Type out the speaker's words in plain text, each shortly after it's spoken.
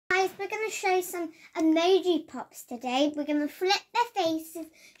we're going to show some emoji pops today. We're going to flip their faces,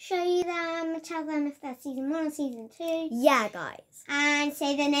 show you them, tell them if they're season 1 or season 2. Yeah, guys. And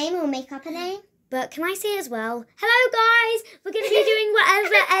say their name or make up a name. But can I say as well, hello guys, we're going to be doing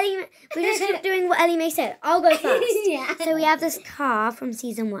whatever Ellie, we're just doing what Ellie Mae said. I'll go first. Yeah. So we have this car from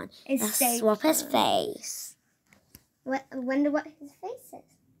season 1. It's so swap his face. I wonder what his face is.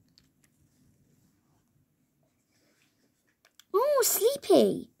 Oh,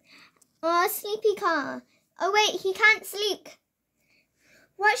 sleepy. Oh, sleepy car. Oh wait, he can't sleep.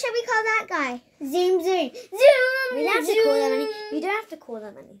 What should we call that guy? Zoom Zoom. Zoom. We don't have to call them anything. You don't have to call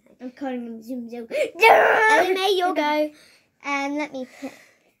them anything. I'm calling him Zoom Zoom. Ellie Mae, you'll go. Let me pick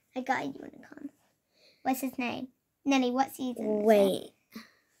a guy you want to call him. What's his name? Nelly, what season? Wait.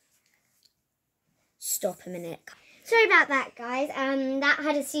 Stop a minute. Sorry about that, guys. That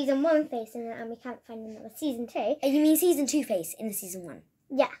had a season 1 face in it, and we can't find another season 2. You mean season 2 face in the season 1?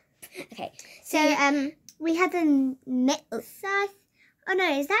 Yeah. Okay. So we had the mix size. Oh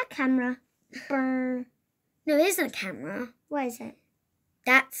no, is that camera? Brr. No, it isn't a camera. What is it?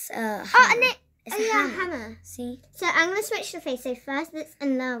 That's a hammer. Oh, and It's a a hammer. See? So I'm gonna switch the face. So first, it's a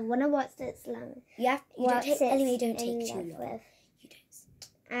love. Wanna watch this long? You don't take, Ellie Mae, don't take too long. With. You don't.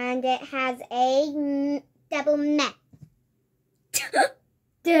 And it has a double meh.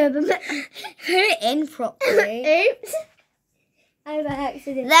 Double meh. Put it in properly. Oops. I by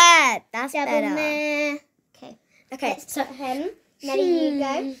accident. There, that's Double better. meh. Okay. Okay, Let's so put him. Nelly, you go.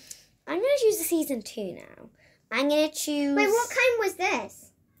 I'm going to choose the season 2 now. I'm going to choose... Wait, what kind was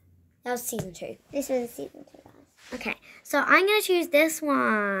this? That was season 2. This was a season 2, guys. Okay, so I'm going to choose this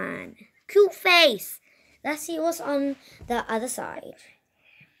one. Cute face. Let's see what's on the other side.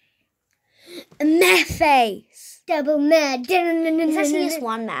 A meh face. Double meh. It's actually just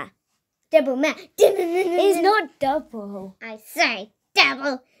one meh. Double meh. It's not double. I say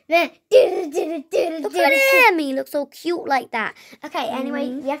double meh. Look at him. He looks so cute like that. Okay, anyway,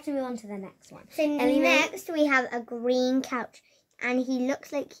 we have to move on to the next one. So next we have a green couch. And he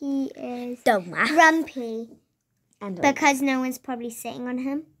looks like he is Dumb. grumpy. And Because no one's probably sitting on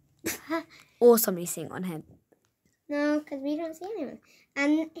him. or somebody sitting on him. No, because we don't see anyone.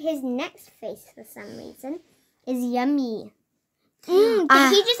 And his next face, for some reason, is yummy. Did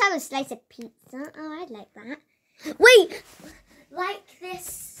he just have a slice of pizza? Oh, I'd like that. Wait! Like this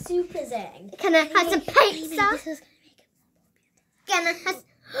super zing. Can I have some pizza? Can I have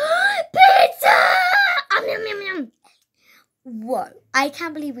pizza? Yum, yum, yum. Whoa. I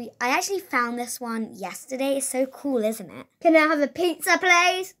can't believe I actually found this one yesterday. It's so cool, isn't it? Can I have a pizza,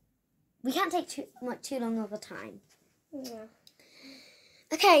 please? We can't take too long of a time. Yeah.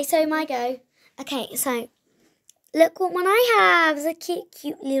 Okay, so my go. Okay, so look what one I have. It's a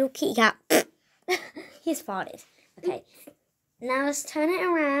cute little kitty cat. He's farted. Okay. Now let's turn it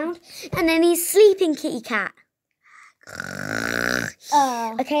around. And then he's sleeping kitty cat.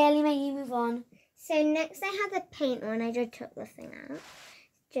 Okay, Ellie Mae, you move on. So next I have the paint one. I just took the thing out.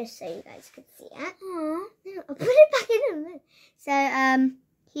 Just so you guys could see it. Aww. No, I'll put it back in a minute. So,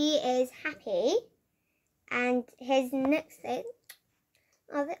 he is happy. And his next thing...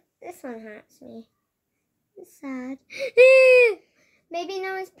 Oh, this one hurts me. It's sad. Maybe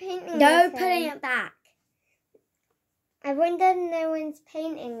no one's painting No, with him. putting it back. I wonder if no one's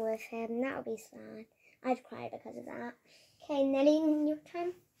painting with him. That would be sad. I'd cry because of that. Okay, Nelly, your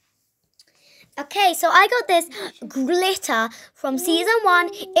turn. Okay, so I got this glitter from season 1.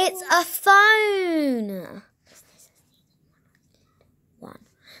 It's a phone.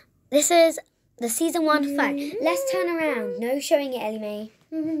 This is the season 1 phone. Let's turn around. No showing it, Ellie Mae.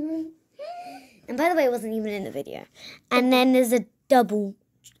 And by the way, it wasn't even in the video. And then there's a double.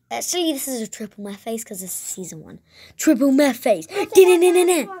 Actually, this is a triple meh face because this is season 1. Triple meh face.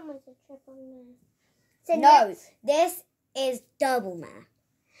 No, this is double meh.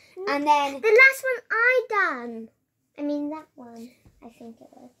 And then the last one I done. I mean that one. I think it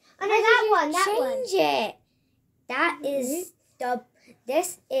was. Oh no, that one. That one. Change it. That is dub.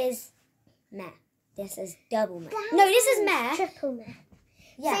 This is meh. This is double meh. No, this is meh. Triple meh.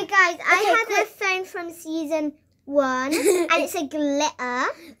 Yeah. So guys, I had a phone from season 1, and it's a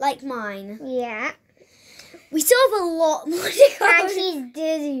glitter. Like mine. Yeah. We still have a lot more to go. And he's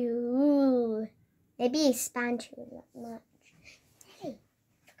dizzy. Ooh. Maybe he span too much.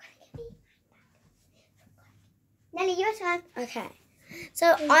 Nelly, your turn. Okay.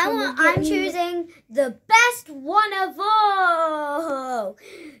 So I'm choosing the best one of all.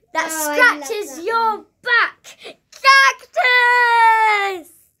 That scratches your back. Cactus!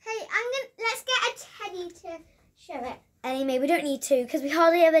 Hey, let's get a teddy to show it. Ellie Mae, we don't need to because we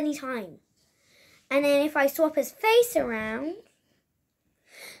hardly have any time. And then if I swap his face around.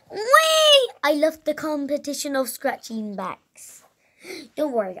 Wait! I love the competition of scratching backs.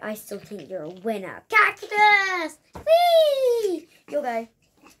 Don't worry, I still think you're a winner. Cactus! Whee! You'll go.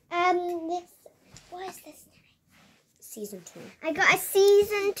 What is this? Season 2. I got a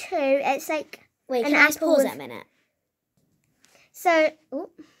season 2. It's like Wait, an can I just apple pause with- that a minute? So,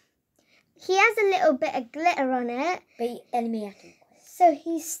 he has a little bit of glitter on it. But enemy after. So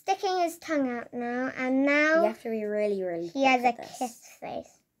he's sticking his tongue out now, and now You have to be really, really he has a quick with kiss this.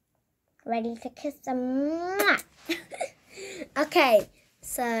 face. Ready to kiss them. Mwah! Okay,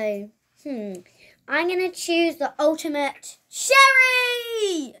 so, I'm going to choose the ultimate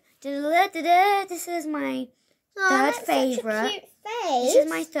Sherry! Da-da-da-da-da. This is my third That's favourite. Such a cute face. This is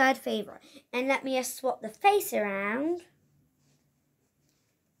my third favourite. And let me just swap the face around.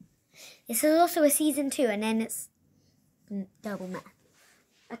 This is also a season 2, and then it's double math.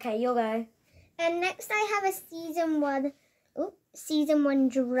 Okay, you'll go. And next I have a season 1. Season 1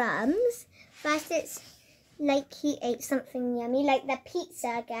 drums. First it's like he ate something yummy, like the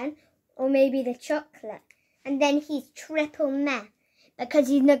pizza again, or maybe the chocolate. And then he's triple meh because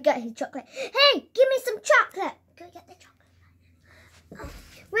he's not got his chocolate. Hey, give me some chocolate. Go get the chocolate.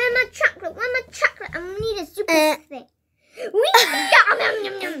 Where's my chocolate? Where's my chocolate? I need a super thing.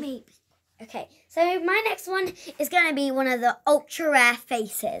 Okay, so my next one is going to be one of the ultra rare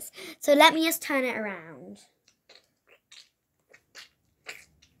faces. So let me just turn it around.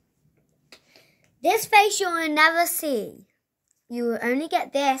 This face you will never see. You will only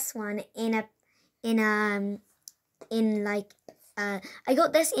get this one I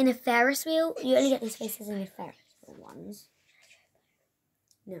got this in a Ferris wheel. You only get these faces in a Ferris wheel ones.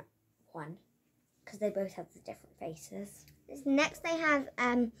 No, one. Because they both have the different faces. Next I have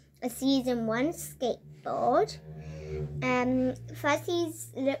a season 1 skateboard. First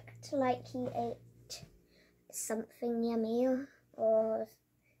he's looked like he ate something yummy or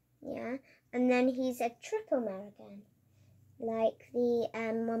yeah. And then he's a triple meh again. Like the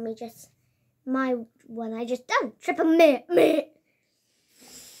one we just my one I just done. Triple meh.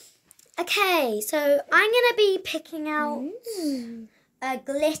 Okay, so I'm gonna be picking out a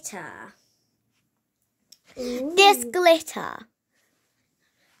glitter. Ooh. This glitter.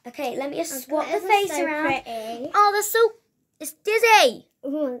 Okay, let me just swap the face so around. Pretty. Oh, that's so... It's dizzy.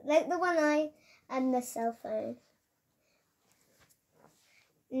 Ooh, like the one and the cell phone.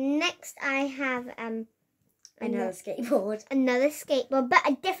 Next I have Another skateboard. another skateboard, but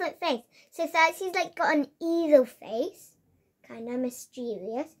a different face. So first he's like got an evil face, kind of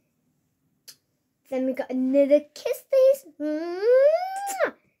mysterious. Then we got another kiss face.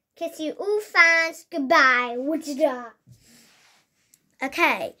 Mwah! Kiss you all fans goodbye. What you got?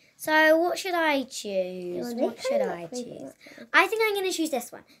 Okay, so what should I choose? What should I choose? I think I'm going to choose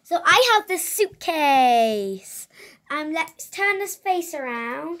this one. So I have this suitcase. Let's turn this face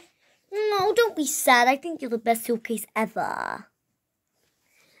around. No, don't be sad. I think you're the best suitcase ever.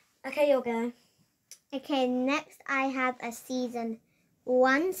 Okay, you'll go. Okay, next I have a season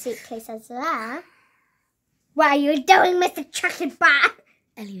 1 suitcase as well. What are you doing, Mr. Chocolate Bar?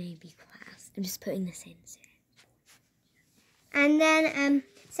 Ellie may be class. I'm just putting this in soon. And then,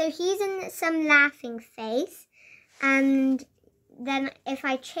 so he's in some laughing face. And then if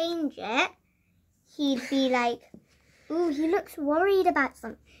I change it, he'd be like, ooh, he looks worried about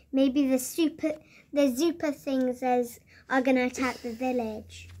something. Maybe the super things are going to attack the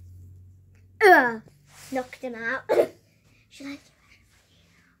village. Ugh, knocked him out. Should I do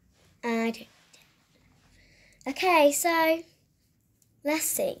it? I don't. Okay, so let's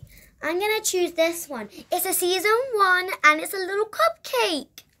see. I'm going to choose this one. It's a season 1 and it's a little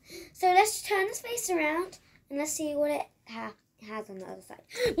cupcake. So let's turn this face around and let's see what it has on the other side.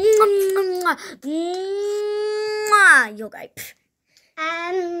 You'll go.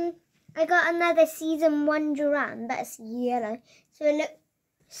 I got another season 1 drum, but it's yellow. So it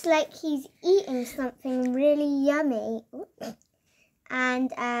looks like he's eating something really yummy. Ooh.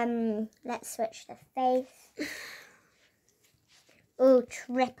 And let's switch the face. Oh,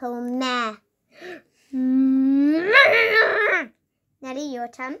 triple meh. Nelly, your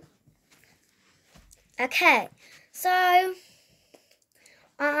turn. Okay, so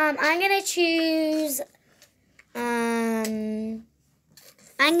I'm gonna choose a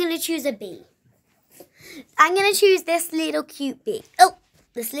bee. I'm gonna choose this little cute bee. Oh,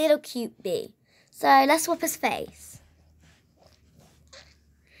 this little cute bee. So let's swap his face.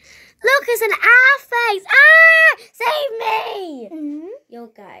 Look, it's an owl face. Ah! Save me! Mm-hmm. You'll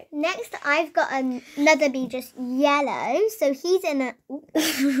go. Next, I've got another bee, just yellow. So he's in an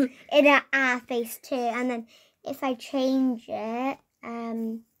eye face too. And then if I change it,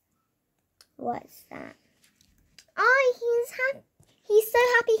 what's that? Oh, he's so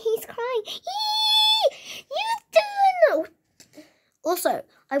happy he's crying. You doing? Also,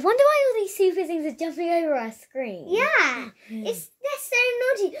 I wonder why all these super things are jumping over our screen. Yeah, they're so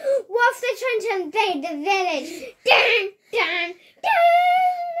naughty. What if they're trying to invade the village? Dun, dun,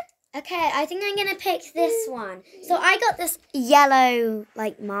 dun. Okay, I think I'm going to pick this one. So I got this yellow,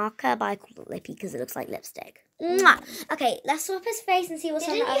 marker, but I call it lippy because it looks like lipstick. Mwah. Okay, let's swap his face and see what's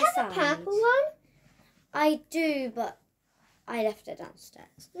on the other side. Didn't you have a purple one? I do, but I left it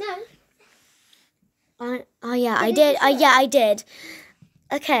downstairs. No. Oh yeah, I did. Yeah, I did.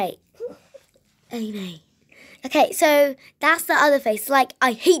 Okay. Anyway. Okay, so that's the other face.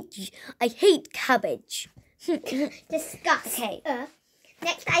 I hate cabbage. Disgust. Okay.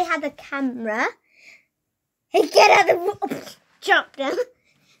 Next, I have a camera. Hey, get out of the drop down.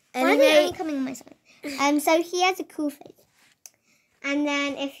 Why are they only coming on my side? So he has a cool face. And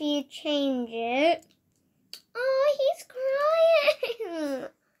then if you change it, oh, he's crying.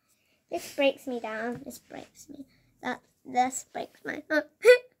 This breaks me down. This breaks me. This breaks my heart.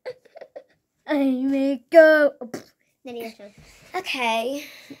 I may go. Then your turn. Okay.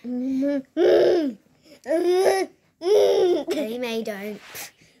 May don't.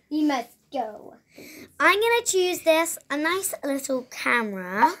 You must go. I'm gonna choose this, a nice little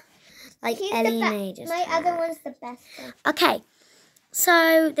camera, like Ellie Mae just My had. other one's the best one. Okay,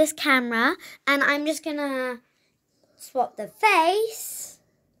 so this camera, and I'm just gonna swap the face.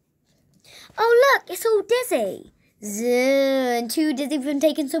 Oh look, it's all dizzy. And too dizzy from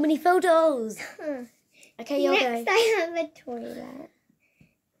taking so many photos. Okay, you'll go. Next, I have a toilet.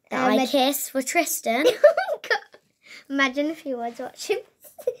 I kiss for Tristan. Imagine if he was watching.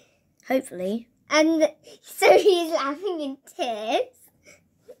 Hopefully. And so he's laughing in tears.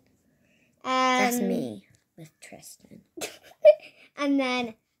 That's me with Tristan. And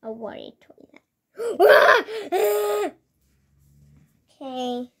then a worried toilet.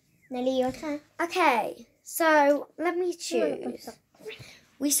 Okay, Nelly, your turn. Okay, so let me choose.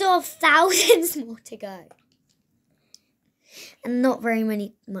 We still have thousands more to go. And not very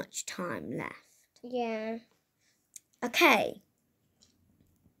much time left. Yeah. Okay.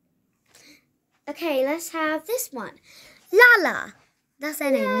 Okay, let's have this one. Lala. That's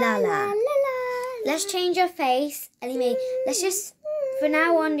her name, Lala. Let's change her face. Anyway, let's just, for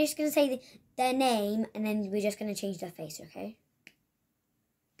now on, just going to say their name, and then we're just going to change their face, okay?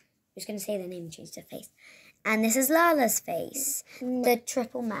 Just going to say their name and change their face. And this is Lala's face. The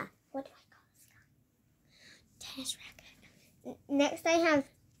triple math. What do I call this? Tennis racket. Next I have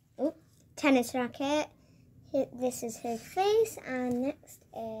tennis racket. This is his face, and next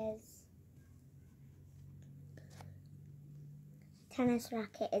is tennis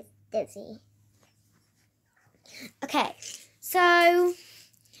racket is dizzy. Okay, so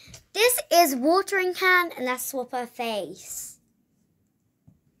this is watering can, and let's swap her face.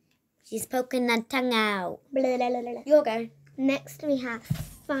 She's poking her tongue out. Blah, blah, blah, blah. You'll go. Next we have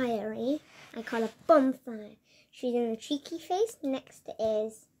fiery. I call her bonfire. She's in the cheeky face. Next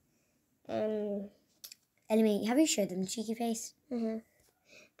is Ellie, have you showed them the cheeky face?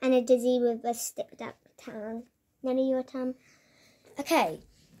 and a dizzy with a sticked up tongue. None of your tongue. Okay,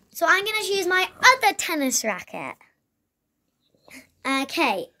 so I'm going to choose my other tennis racket.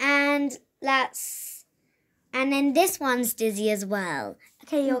 Okay, and then this one's dizzy as well.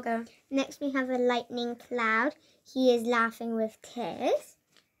 Okay, you'll go. Next we have a lightning cloud. He is laughing with tears.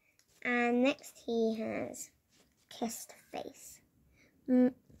 And next he has kissed face.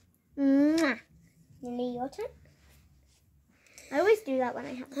 Mwah. Nearly your turn. I always do that when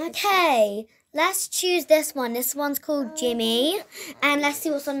I have a Okay, let's choose this one. This one's called Jimmy. And let's see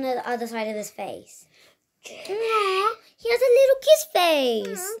what's on the other side of his face. Aww, he has a little kiss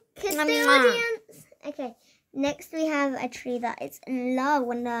face. Kiss the audience. Okay, next we have a tree that is in love.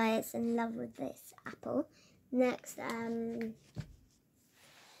 Wonder it's in love with this apple. Next, I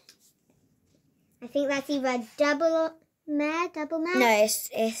think that's either double mare. No, it's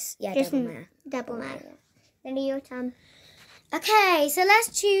Just double mare. Double mare. Then your turn. Okay, so let's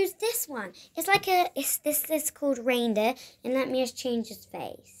choose this one. It's like this is called reindeer, and let me just change his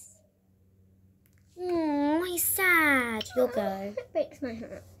face. Oh, he's sad. You'll go. It breaks my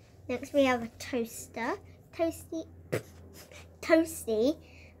heart. Next we have a toaster. Toasty.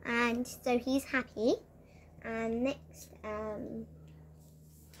 And so he's happy. And next, God,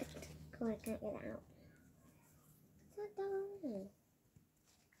 I can't get it out.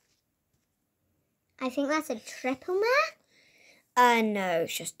 I think that's a triple mare. No,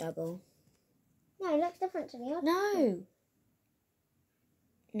 it's just double. No, it looks different to me.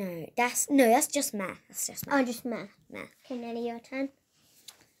 No, that's just mare. That's just mare. Oh, just mare. Mare. Okay, Nelly, your turn.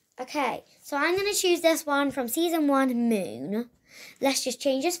 Okay, so I'm going to choose this one from season 1, Moon. Let's just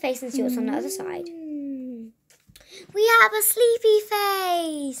change his face and see what's on the other side. We have a sleepy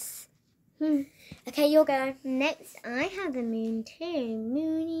face. Okay, you'll go. Next, I have the moon too.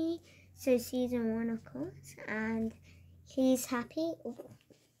 Moony. So season 1, of course. And he's happy. Ooh.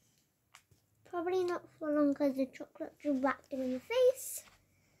 Probably not for long because the chocolate just whacked him in the face.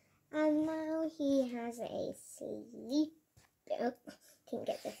 And now he has a sleep. Oh, can't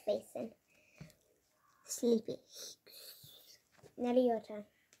get the face in. Sleepy. Nelly, your turn.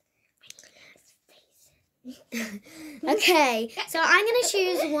 Okay, so I'm going to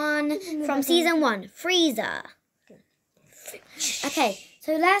choose one from season 1, Freezer. Okay,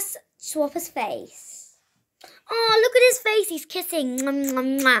 so let's swap his face. Oh, look at his face. He's kissing. Why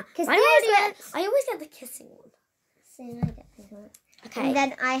do I always get the kissing one. So I get this one. Okay. And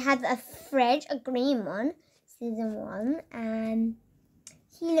then I have a fridge, a green one, season 1, and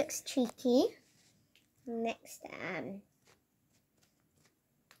he looks cheeky. Next,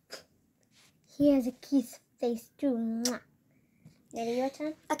 he has a kiss face too. Nelly, your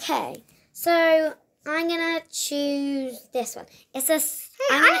turn. Okay, so I'm gonna choose this one. It's a.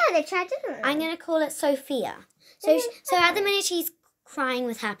 I had a try, didn't I? I'm gonna call it Sophia. So at the minute she's crying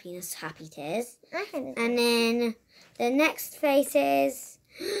with happiness, happy tears, and then the next face is.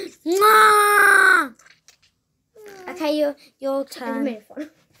 Mwah! Okay, your turn.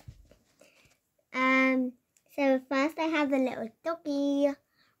 So first I have the little doggy.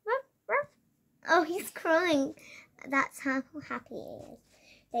 Oh, he's crying. That's how happy he is.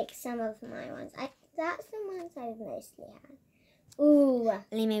 Like some of my ones. That's the ones I've mostly had. Ooh.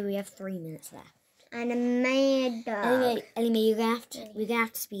 Ellie, we have 3 minutes left. And a mad dog. Ellie, we're gonna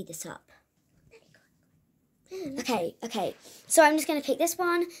have to speed this up. Okay. So I'm just gonna pick this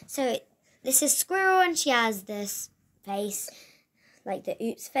one. So this is Squirrel, and she has this face, like the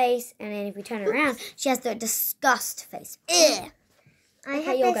oops face, and then if we turn it around, she has the disgust face. Ugh. I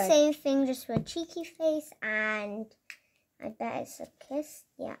have the same thing, just for a cheeky face, and I bet it's a kiss.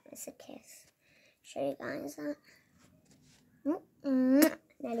 Yeah, it's a kiss. Show you guys that.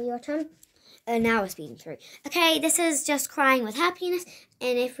 Nelly, your turn. Now we're speeding through. Okay, this is just crying with happiness,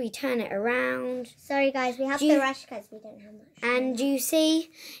 and if we turn it around... Sorry guys, we have to rush because we don't have much. And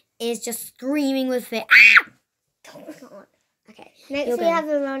Juicy is just screaming with fear. Oh God. Okay. Next we have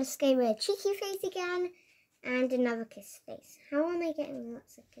a roller skate with a cheeky face again, and another kiss face. How am I getting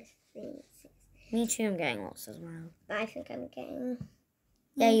lots of kiss faces? Me too, I'm getting lots as well. But I think I'm getting...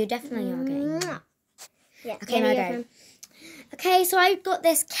 Yeah, you definitely are getting... Yeah. Okay, my go. Okay, so I've got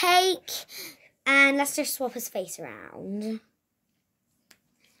this cake, and let's just swap his face around.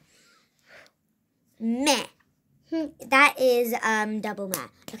 Meh. That is double meh.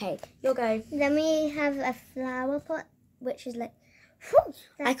 Okay, you'll go. Then we have a flower pot, which is like... Whew,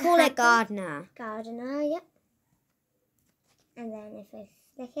 I call it gardener. Gardener, yep. And then if I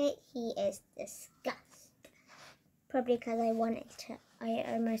flick it, he is disgust. Probably because I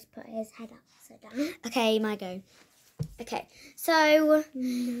almost put his head upside down. Okay, my go. Okay, so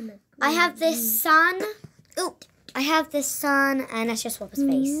I have this sun. Oh, I have this sun, and let's just swap his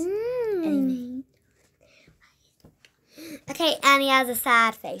face. Okay, and he has a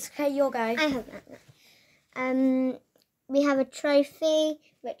sad face. Okay, you'll go. I have that. We have a trophy,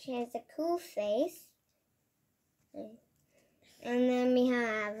 which is a cool face. And then we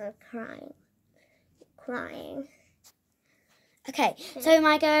have a crying. Okay, so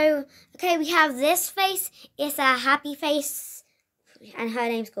my go. Okay, we have this face. It's a happy face, and her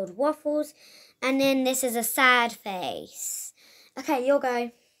name's called Waffles. And then this is a sad face. Okay, you'll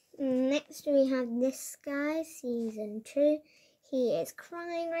go. Next we have this guy, season 2. He is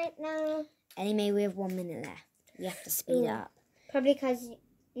crying right now. Anyway, we have 1 minute left. We have to speed up. Probably because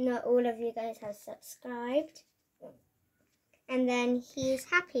not all of you guys have subscribed. And then he's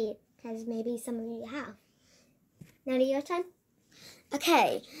happy because maybe some of you have. Nelly, your turn.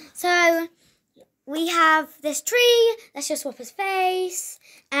 Okay, so we have this tree. Let's just swap his face.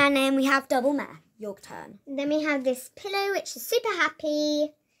 And then we have double meh. Your turn. Then we have this pillow, which is super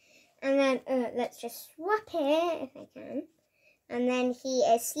happy. And then let's just swap it, if I can. And then he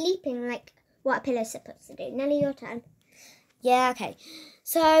is sleeping like what a pillow's supposed to do. Nelly, your turn. Yeah, okay.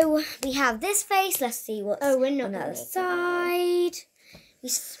 So we have this face. Let's see what's we're not on the other side.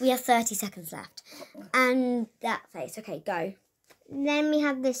 We have 30 seconds left. And that face. Okay, go. Then we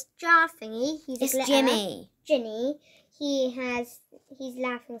have this jar thingy. It's Jimmy. Ginny. He's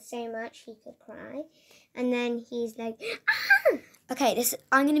laughing so much he could cry. And then he's like, ah! Okay,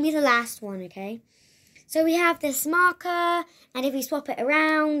 I'm going to be the last one, okay? So we have this marker, and if we swap it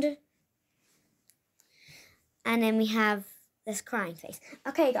around, and then we have this crying face.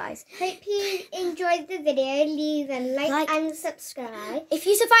 Okay, guys. Hope you enjoyed the video. Leave a like and subscribe. If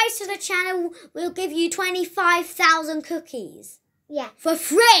you subscribe to the channel, we'll give you 25,000 cookies. Yeah. For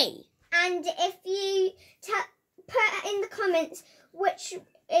free. And if you put in the comments which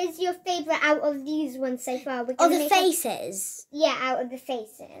is your favourite out of these ones so far. Or the faces. Yeah, out of the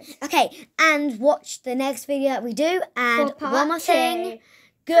faces. Okay, and watch the next video that we do. And For part one more 2. thing.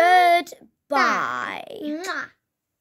 Goodbye. Mwah.